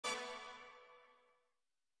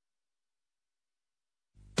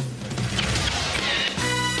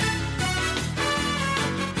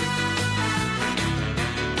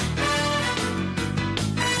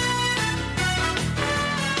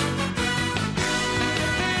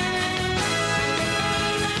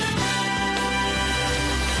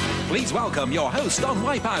Please welcome your host on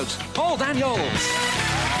Wipeout, Paul Daniels.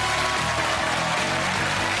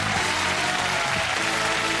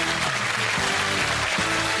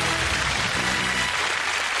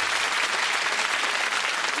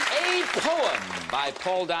 Poem by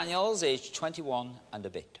Paul Daniels, aged 21 and a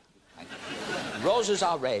bit. Roses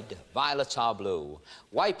are red, violets are blue.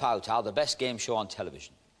 Wipeout are the best game show on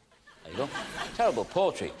television. There you go. Terrible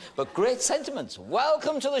poetry, but great sentiments.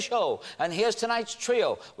 Welcome to the show. And here's tonight's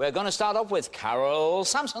trio. We're going to start off with Carol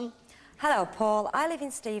Sampson. Hello, Paul. I live in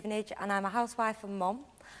Stevenage and I'm a housewife and mum.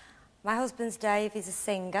 My husband's Dave, he's a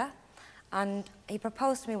singer, and he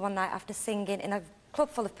proposed to me one night after singing in a club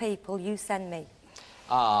full of people, You Send Me.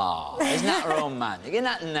 Oh, isn't that romantic? Isn't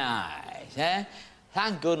that nice, eh?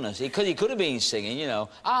 Thank goodness, because he could have been singing, you know,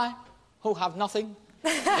 I, who have nothing.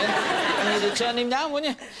 Yeah? And you'd have turned him down,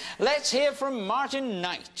 wouldn't you? Let's hear from Martin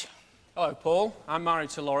Knight. Hello, Paul. I'm married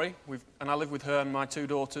to Laurie, and I live with her and my two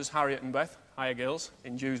daughters, Harriet and Beth, hiya girls,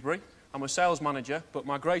 in Dewsbury. I'm a sales manager, but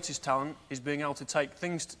my greatest talent is being able to take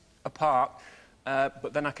things apart,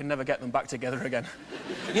 but then I can never get them back together again.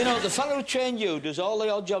 You know, the fellow who trained you does all the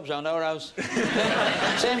odd jobs around our house.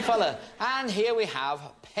 Same fella. And here we have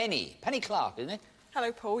Penny. Penny Clark, isn't it? Hello,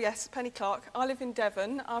 Paul. Yes, Penny Clark. I live in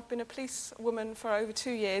Devon. I've been a policewoman for over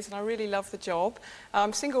 2 years and I really love the job.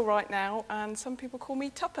 I'm single right now and some people call me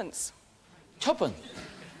Tuppence. Tuppence?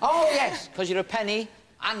 Oh, yes, because you're a penny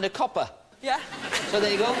and a copper. Yeah. So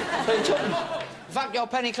there you go. So you're Tuppence. In fact, you're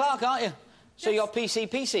Penny Clark, aren't you? So yes. you're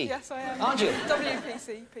PC. Yes, I am. Aren't you?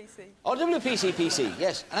 WPC, PC. Oh, WPC,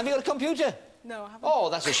 yes. And have you got a computer? No, I haven't. Oh,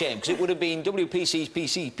 that's a shame, because it would have been WPC's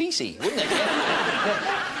PC, wouldn't it?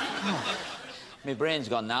 Yeah. Oh, my brain's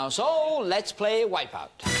gone now, so let's play Wipeout.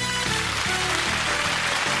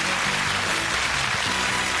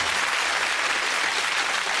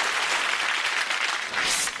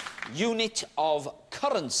 Unit of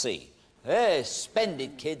currency. Hey, spend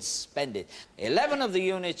it, kids, spend it. 11 of the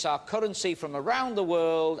units are currency from around the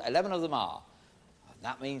world. 11 of them are. And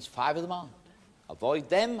that means 5 of them aren't. Avoid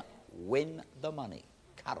them, win the money.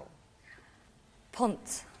 Carol.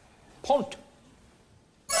 Punt. Punt.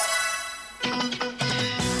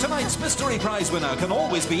 Tonight's mystery prize winner can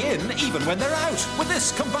always be in, even when they're out, with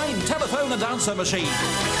this combined telephone and answer machine.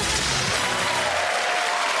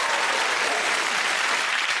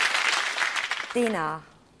 Dinar.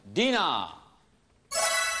 Dinar.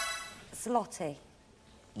 Zloty.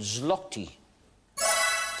 Zloty.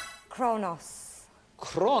 Kronos.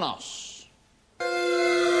 Kronos.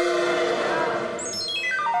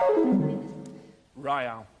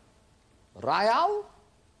 Rial. Rial.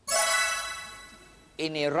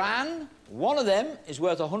 In Iran, one of them is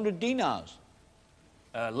worth 100 dinars.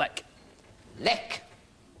 Lek. Lek.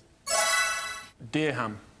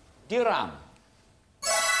 Dirham. Dirham.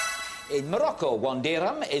 In Morocco, 1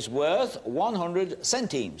 dirham is worth 100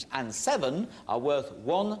 centimes, and 7 are worth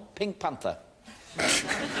 1 Pink Panther.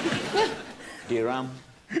 Dirham,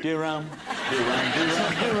 dirham, dirham,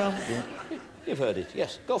 dirham, dirham. You've heard it,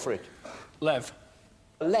 yes. Go for it. Lev.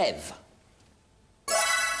 Lev.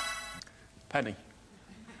 Penny.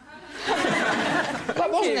 That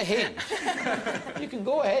wasn't a hint. You can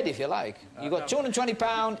go ahead if you like. You've got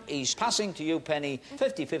 £220. He's passing to you, Penny.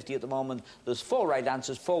 50-50 at the moment. There's 4 right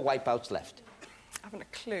answers, 4 wipeouts left. I haven't a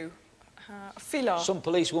clue. A filar. Some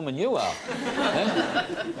policewoman you are. Eh?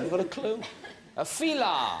 You've got a clue. A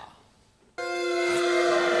filar.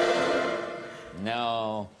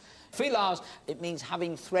 No. Filars, it means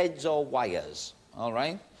having threads or wires. All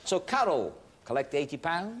right? So, Carol, collect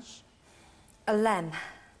 £80. A lem.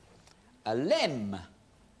 A lem.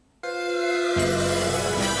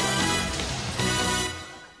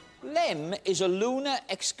 Lem is a lunar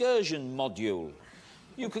excursion module.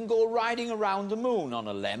 You can go riding around the moon on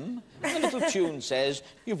a lem. The little tune says,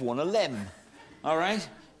 you've won a lem. All right?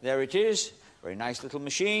 There it is. Very nice little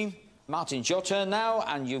machine. Martin, it's your turn now,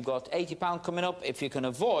 and you've got £80 coming up if you can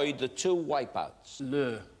avoid the 2 wipeouts.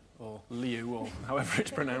 Le, or Liu, or however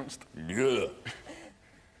it's pronounced. Le.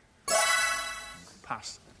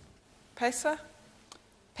 Pass. Pesa.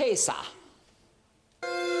 Pesa.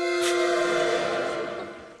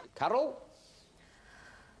 Carol?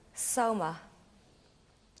 Soma.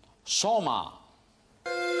 Soma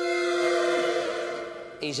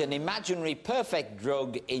is an imaginary perfect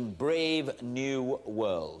drug in Brave New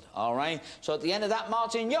World, all right? So at the end of that,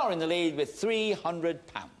 Martin, you're in the lead with £300.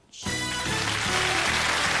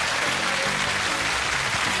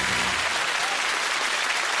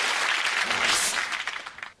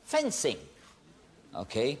 Fencing,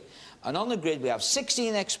 OK? And on the grid, we have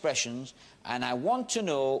 16 expressions, and I want to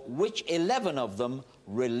know which 11 of them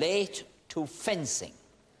relate to fencing,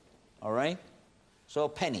 all right? So,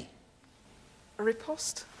 Penny. A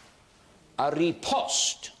riposte. A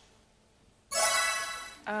riposte.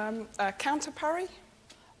 A counter parry.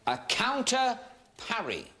 A counter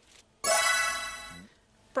parry.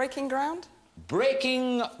 Breaking ground.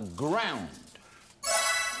 Breaking ground.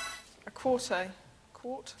 A quarter.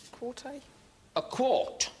 Quarter. A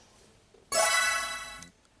quart.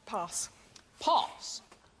 Pass. Pass.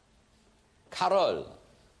 Carole.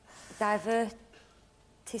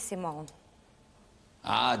 Divertissement.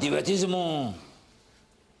 Ah, divertissement.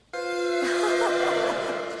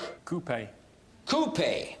 Coupe.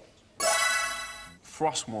 Coupe.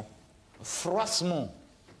 Froissement. Froissement.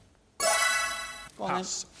 Go on then.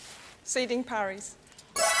 Pass. Seeding parries.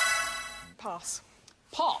 Pass.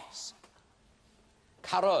 Pass.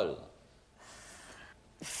 Carole.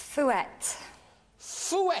 Fouette.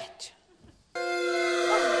 Fouette.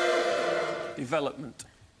 Development.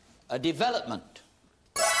 A development.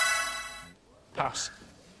 Pass.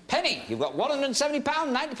 Penny, you've got £170,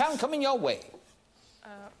 £90 coming your way.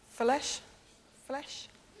 Flesh. Flesh.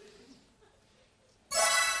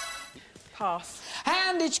 Pass.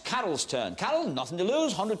 And it's Carol's turn. Carol, nothing to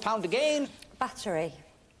lose, £100 to gain. Battery.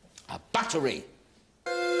 A battery.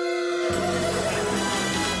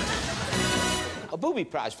 A booby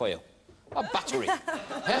prize for you. A battery.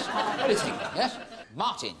 Yes? What do you think? Yes?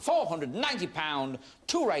 Martin, £490,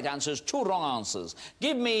 2 right answers, 2 wrong answers.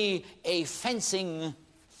 Give me a fencing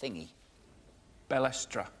thingy.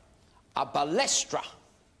 Balestra. A balestra.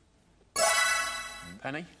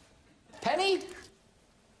 Penny. Penny?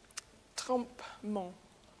 Trompement.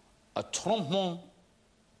 A trompement.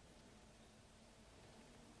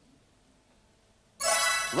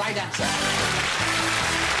 Right answer.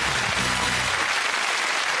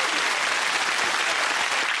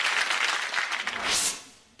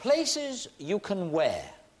 Places you can wear.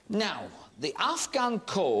 Now, the Afghan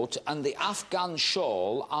coat and the Afghan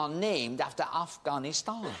shawl are named after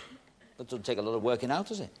Afghanistan. That doesn't take a lot of working out,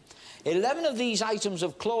 does it? 11 of these items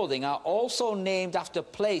of clothing are also named after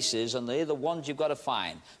places, and they're the ones you've got to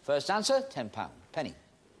find. First answer, £10. Penny.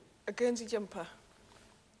 A Guernsey jumper.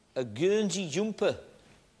 A Guernsey jumper.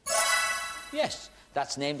 Yes,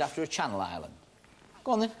 that's named after a Channel Island.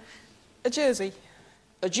 Go on then. A jersey.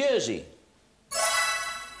 A jersey.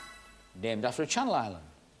 Named after a Channel Island.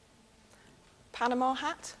 Panama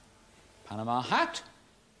hat. Panama hat.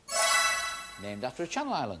 Named after a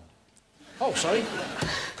Channel Island. Oh, sorry.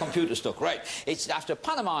 Computer stuck. Right. It's after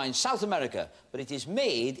Panama in South America, but it is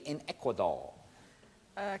made in Ecuador.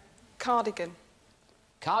 Cardigan.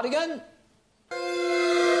 Cardigan.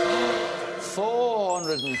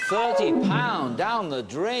 £430 down the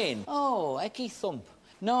drain. Oh, ecky thump.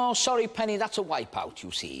 No, sorry, Penny, that's a wipeout,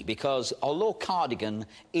 you see, because although Cardigan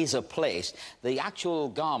is a place, the actual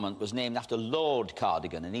garment was named after Lord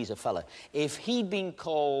Cardigan, and he's a fella. If he'd been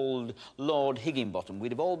called Lord Higginbottom,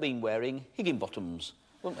 we'd have all been wearing Higginbottoms,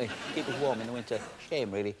 wouldn't we? Keep us warm in the winter.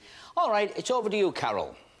 Shame, really. All right, it's over to you,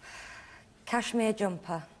 Carol. Cashmere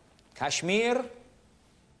jumper. Kashmir.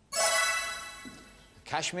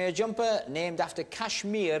 Kashmir jumper, named after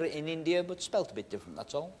Kashmir in India, but spelt a bit different,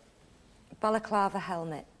 that's all. Balaclava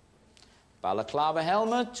helmet. Balaclava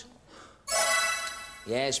helmet.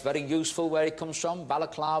 Yes, very useful where it comes from.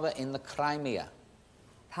 Balaclava in the Crimea.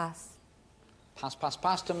 Pass. Pass, pass,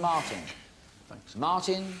 pass to Martin. Thanks.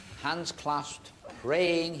 Martin, hands clasped,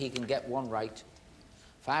 praying he can get one right.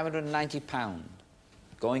 £590,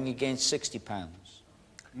 going against £60.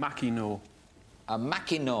 Mackinaw. A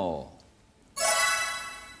Mackinaw,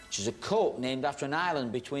 which is a coat named after an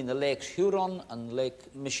island between the lakes Huron and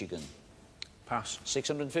Lake Michigan. Pass.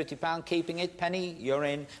 £650, keeping it. Penny, you're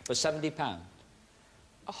in for £70.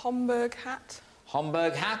 A Homburg hat.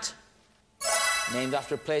 Homburg hat, named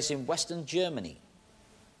after a place in Western Germany.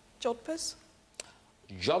 Jodhpurs.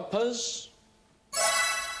 Jodhpurs.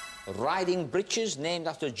 Riding breeches, named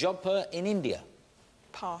after Jodhpur in India.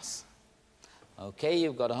 Pass. OK,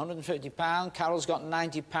 you've got £150. Carol's got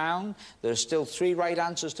 £90. There's still 3 right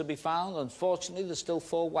answers to be found. Unfortunately, there's still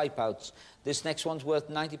 4 wipeouts. This next one's worth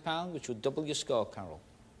 £90, which would double your score, Carol.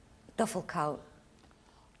 Duffel coat.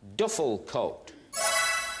 Duffel coat.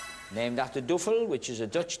 Named after Duffel, which is a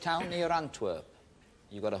Dutch town near Antwerp.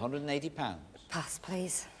 You've got £180. Pass,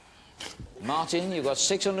 please. Martin, you've got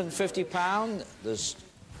 £650.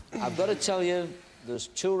 I've got to tell you, there's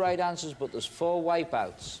 2 right answers, but there's 4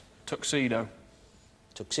 wipeouts. Tuxedo.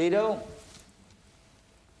 Tuxedo.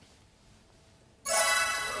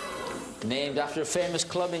 Named after a famous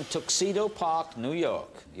club in Tuxedo Park, New York.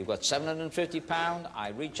 You've got £750. I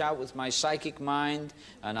reach out with my psychic mind,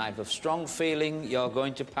 and I have a strong feeling you're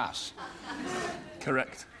going to pass.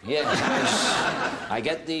 Correct. Yes, I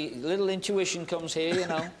get the little intuition comes here, you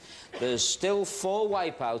know. There's still 4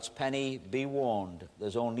 wipeouts, Penny, be warned.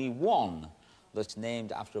 There's only one that's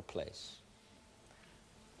named after a place.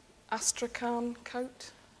 Astrakhan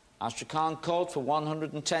coat. Astrakhan coat for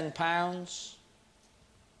 £110.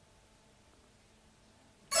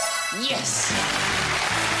 Yes!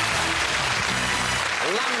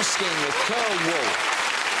 Lambskin with curl wool.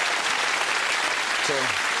 To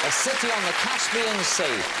a city on the Caspian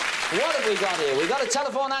Sea. What have we got here? We've got a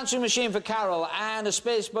telephone answering machine for Carol and a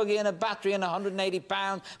space buggy and a battery and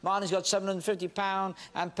 £180. Martin's got £750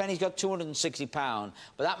 and Penny's got £260.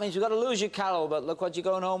 But that means we've got to lose you, Carol. But look what you're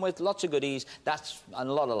going home with. Lots of goodies. That's and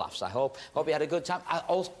a lot of laughs, I hope. Hope you had a good time.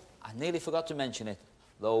 I nearly forgot to mention it.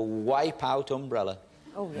 The Wipeout umbrella.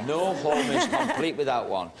 Oh, yes. No home is complete without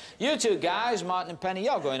one. You two guys, Martin and Penny,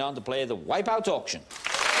 you're going on to play the Wipeout auction.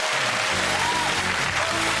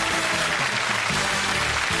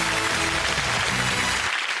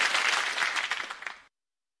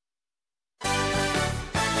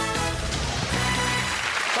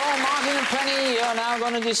 Penny, you're now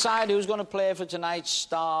going to decide who's going to play for tonight's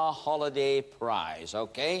Star Holiday Prize,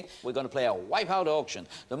 OK? We're going to play a Wipeout auction.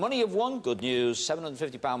 The money you've won, good news,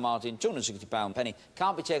 £750 Martin, £260 Penny.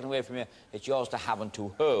 Can't be taken away from you. It's yours to have and to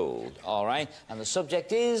hold, all right? And the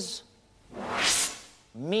subject is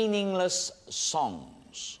meaningless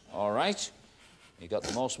songs, all right? You got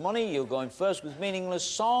the most money, you're going first with meaningless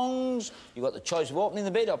songs. You've got the choice of opening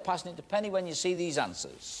the bid or passing it to Penny when you see these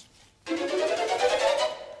answers.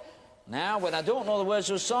 Now, when I don't know the words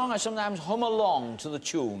to a song, I sometimes hum along to the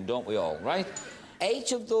tune, don't we all, right?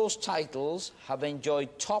 8 of those titles have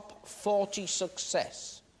enjoyed top 40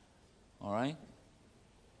 success, all right?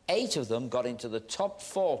 8 of them got into the top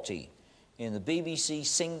 40 in the BBC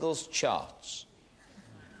singles charts.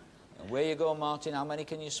 And where you go, Martin, how many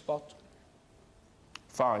can you spot?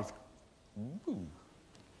 5. Ooh.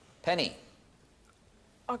 Penny?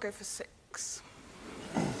 I'll go for 6.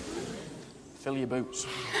 Fill your boots.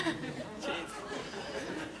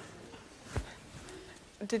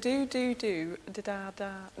 Do-do-do-do,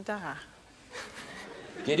 da-da-da-da.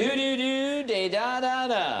 Do-do-do-do,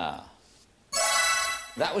 da-da-da-da.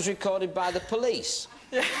 That was recorded by the Police.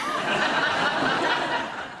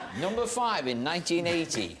 Number 5 in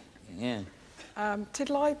 1980. Yeah.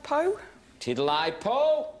 Tiddly-po?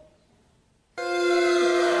 Tiddly-po.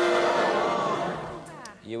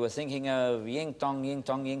 You were thinking of ying-tong,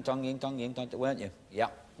 ying-tong, ying-tong, ying-tong, ying-tong, weren't you?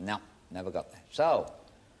 Yeah, no, never got there. So,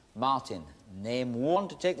 Martin, name one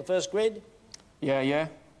to take the first grid. Yeah, yeah.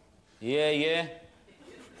 Yeah, yeah.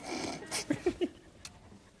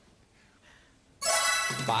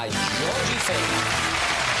 By Georgie Fame.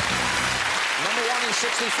 Number 1 in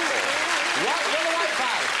 64. What were the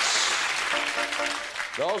Wipeouts?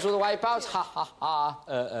 Those were the Wipeouts. Ha, ha,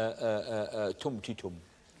 ha. Tum-ti-tum.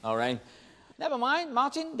 All right. Never mind,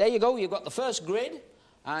 Martin. There you go. You've got the first grid,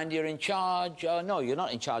 and you're in charge. No, you're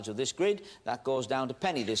not in charge of this grid. That goes down to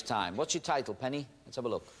Penny this time. What's your title, Penny? Let's have a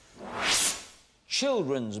look.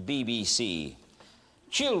 Children's BBC.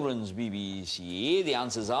 Children's BBC. The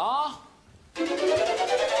answers are...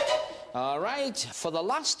 All right. For the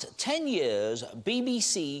last 10 years,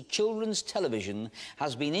 BBC children's television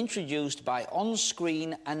has been introduced by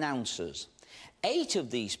on-screen announcers. 8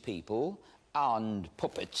 of these people and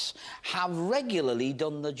puppets have regularly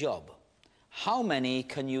done the job. How many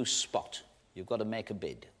can you spot? You've got to make a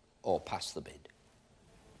bid or pass the bid.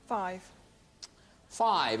 5.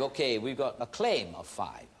 5, OK, we've got a claim of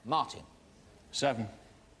 5. Martin? 7.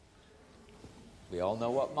 We all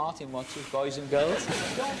know what Martin wants, boys and girls,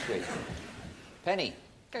 don't we? Penny?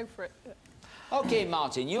 Go for it. OK,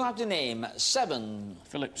 Martin, you have to name 7...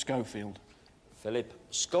 Philip Schofield. Philip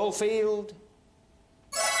Schofield.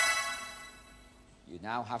 You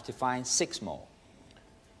now have to find 6 more.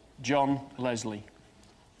 John Leslie.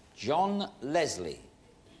 John Leslie.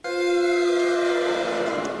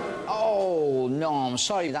 Oh, no, I'm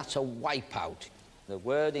sorry, that's a wipeout. The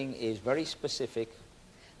wording is very specific.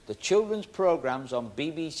 The children's programmes on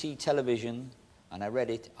BBC television, and I read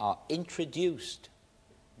it, are introduced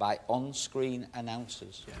by on-screen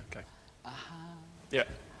announcers. Yeah, OK. Yeah.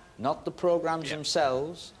 Not the programmes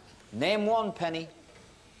themselves. Name one, Penny.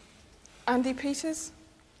 Andy Peters?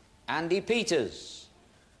 Andy Peters.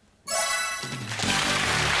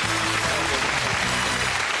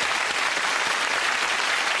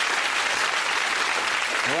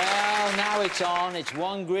 Well, now it's on. It's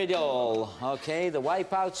 1 grid all. OK, the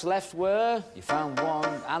Wipeouts left were... You found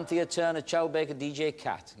 1. Anthea Turner, Chow Baker, DJ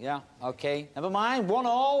Cat. Yeah, OK. Never mind. 1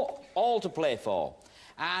 all to play for.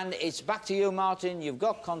 And it's back to you, Martin. You've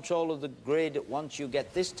got control of the grid once you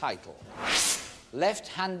get this title.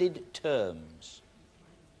 left-handed terms.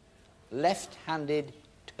 Left-handed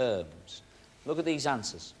terms. Look at these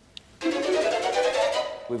answers.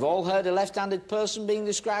 We've all heard a left-handed person being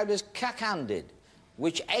described as cack-handed.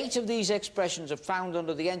 Which 8 of these expressions are found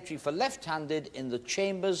under the entry for left-handed in the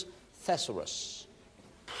Chambers Thesaurus?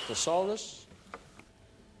 Thesaurus?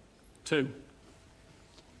 2.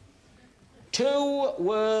 2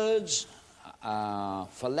 words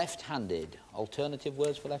for left-handed. Alternative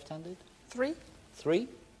words for left-handed? 3. 3.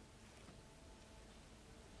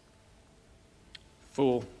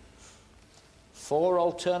 4. 4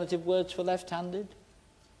 alternative words for left-handed?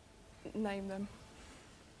 Name them.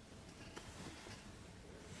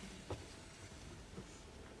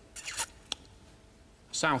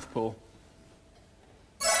 Southpaw.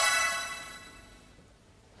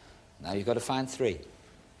 Now you've got to find 3.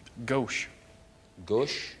 Gauche.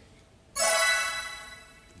 Gush.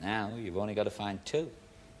 Now you've only got to find 2.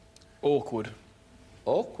 Awkward.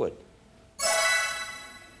 Awkward.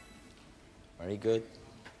 Very good.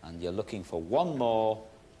 And you're looking for 1 more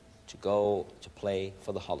to go to play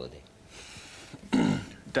for the holiday.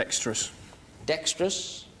 Dexterous.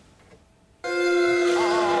 Dexterous.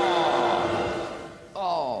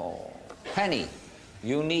 Oh, Penny,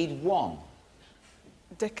 you need 1.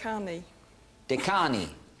 Decani. Decani.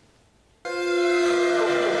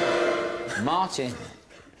 Martin,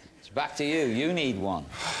 it's back to you. You need 1.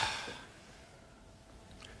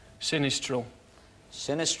 Sinistral.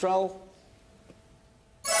 Sinistral.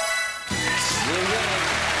 You win it.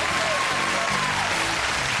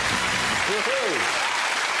 Woohoo!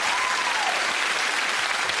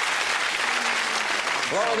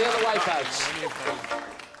 What are the other wipeouts?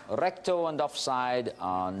 Recto and offside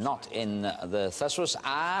are not in the thesaurus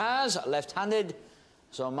as left-handed.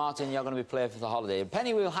 So, Martin, you're going to be playing for the holiday.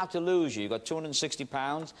 Penny, we'll have to lose you. You've got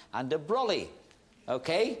 £260 and a brolly.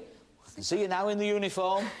 OK? I can see you now in the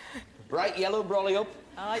uniform. Bright yellow brolly up.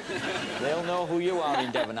 Aye. They'll know who you are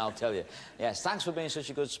in Devon, I'll tell you. Yes, thanks for being such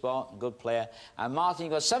a good sport, a good player. And, Martin,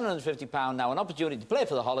 you've got £750 now, an opportunity to play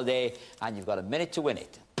for the holiday, and you've got a minute to win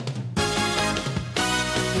it.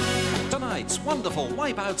 Tonight's wonderful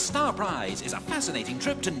Wipeout Star Prize is a fascinating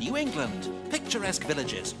trip to New England. Picturesque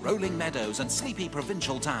villages, rolling meadows and sleepy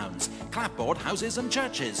provincial towns, clapboard houses and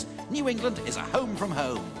churches. New England is a home from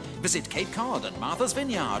home. Visit Cape Cod and Martha's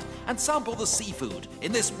Vineyard and sample the seafood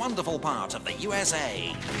in this wonderful part of the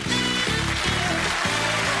USA.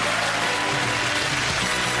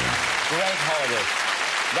 Great holiday.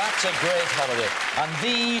 That's a great holiday. And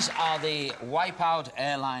these are the Wipeout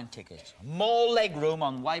airline tickets. More leg room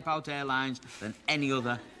on Wipeout Airlines than any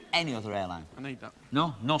other airline. I need that.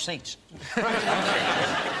 No, no seats.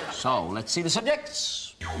 So, let's see the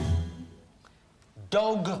subjects.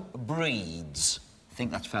 Dog breeds. I think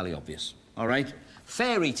that's fairly obvious. All right.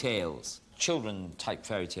 Fairy tales. Children-type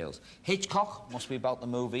fairy tales. Hitchcock must be about the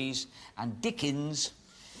movies. And Dickens,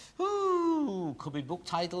 ooh, could be book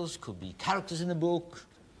titles, could be characters in the book.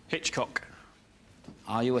 Hitchcock.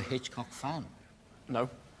 Are you a Hitchcock fan? No.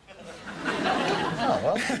 Oh,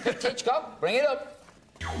 well, picked Hitchcock. Bring it up.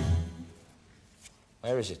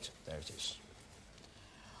 Where is it? There it is.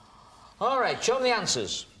 All right, show me the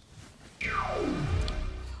answers.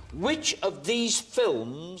 Which of these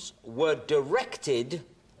films were directed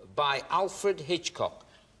by Alfred Hitchcock?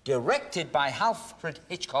 Directed by Alfred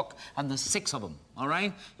Hitchcock, and there's 6 of them, all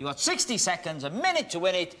right? You've got 60 seconds, a minute to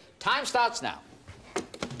win it. Time starts now.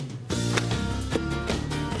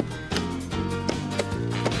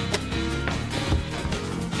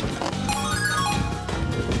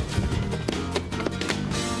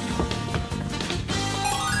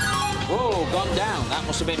 Whoa, gone down. That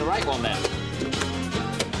must have been the right one then.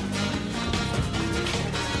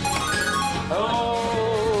 Oh!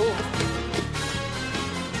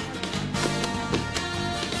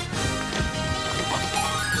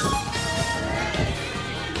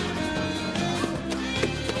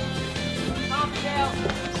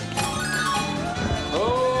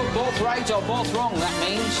 Oh, both right or both wrong, that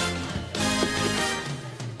means.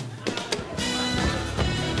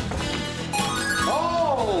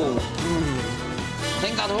 I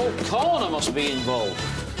think that whole corner must be involved.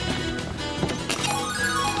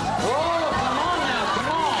 Oh, come on now, come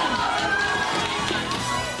on.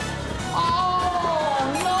 Oh,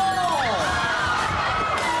 no!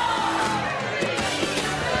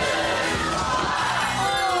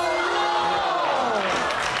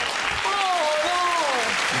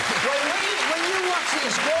 When you watch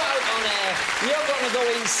this go out on air, you're going to go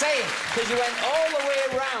insane because you went all the way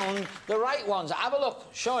around the right ones. Have a look.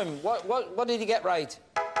 Show him. What did he get right?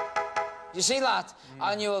 You see that?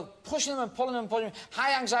 And you were pushing them and pulling them and pulling them.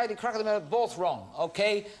 High anxiety, crack of the mirror, both wrong,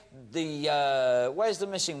 OK? The, where's the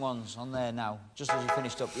missing ones on there now? Just as you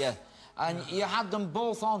finished up, yeah. And you had them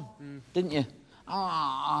both on, didn't you?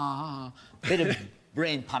 Bit of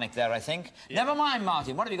brain panic there, I think. Yeah. Never mind,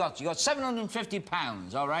 Martin, what have you got? You got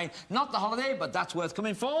 £750, all right? Not the holiday, but that's worth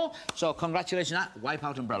coming for. So congratulations on that.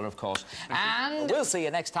 Wipeout umbrella, of course. And we'll see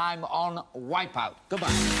you next time on Wipeout.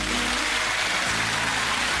 Goodbye.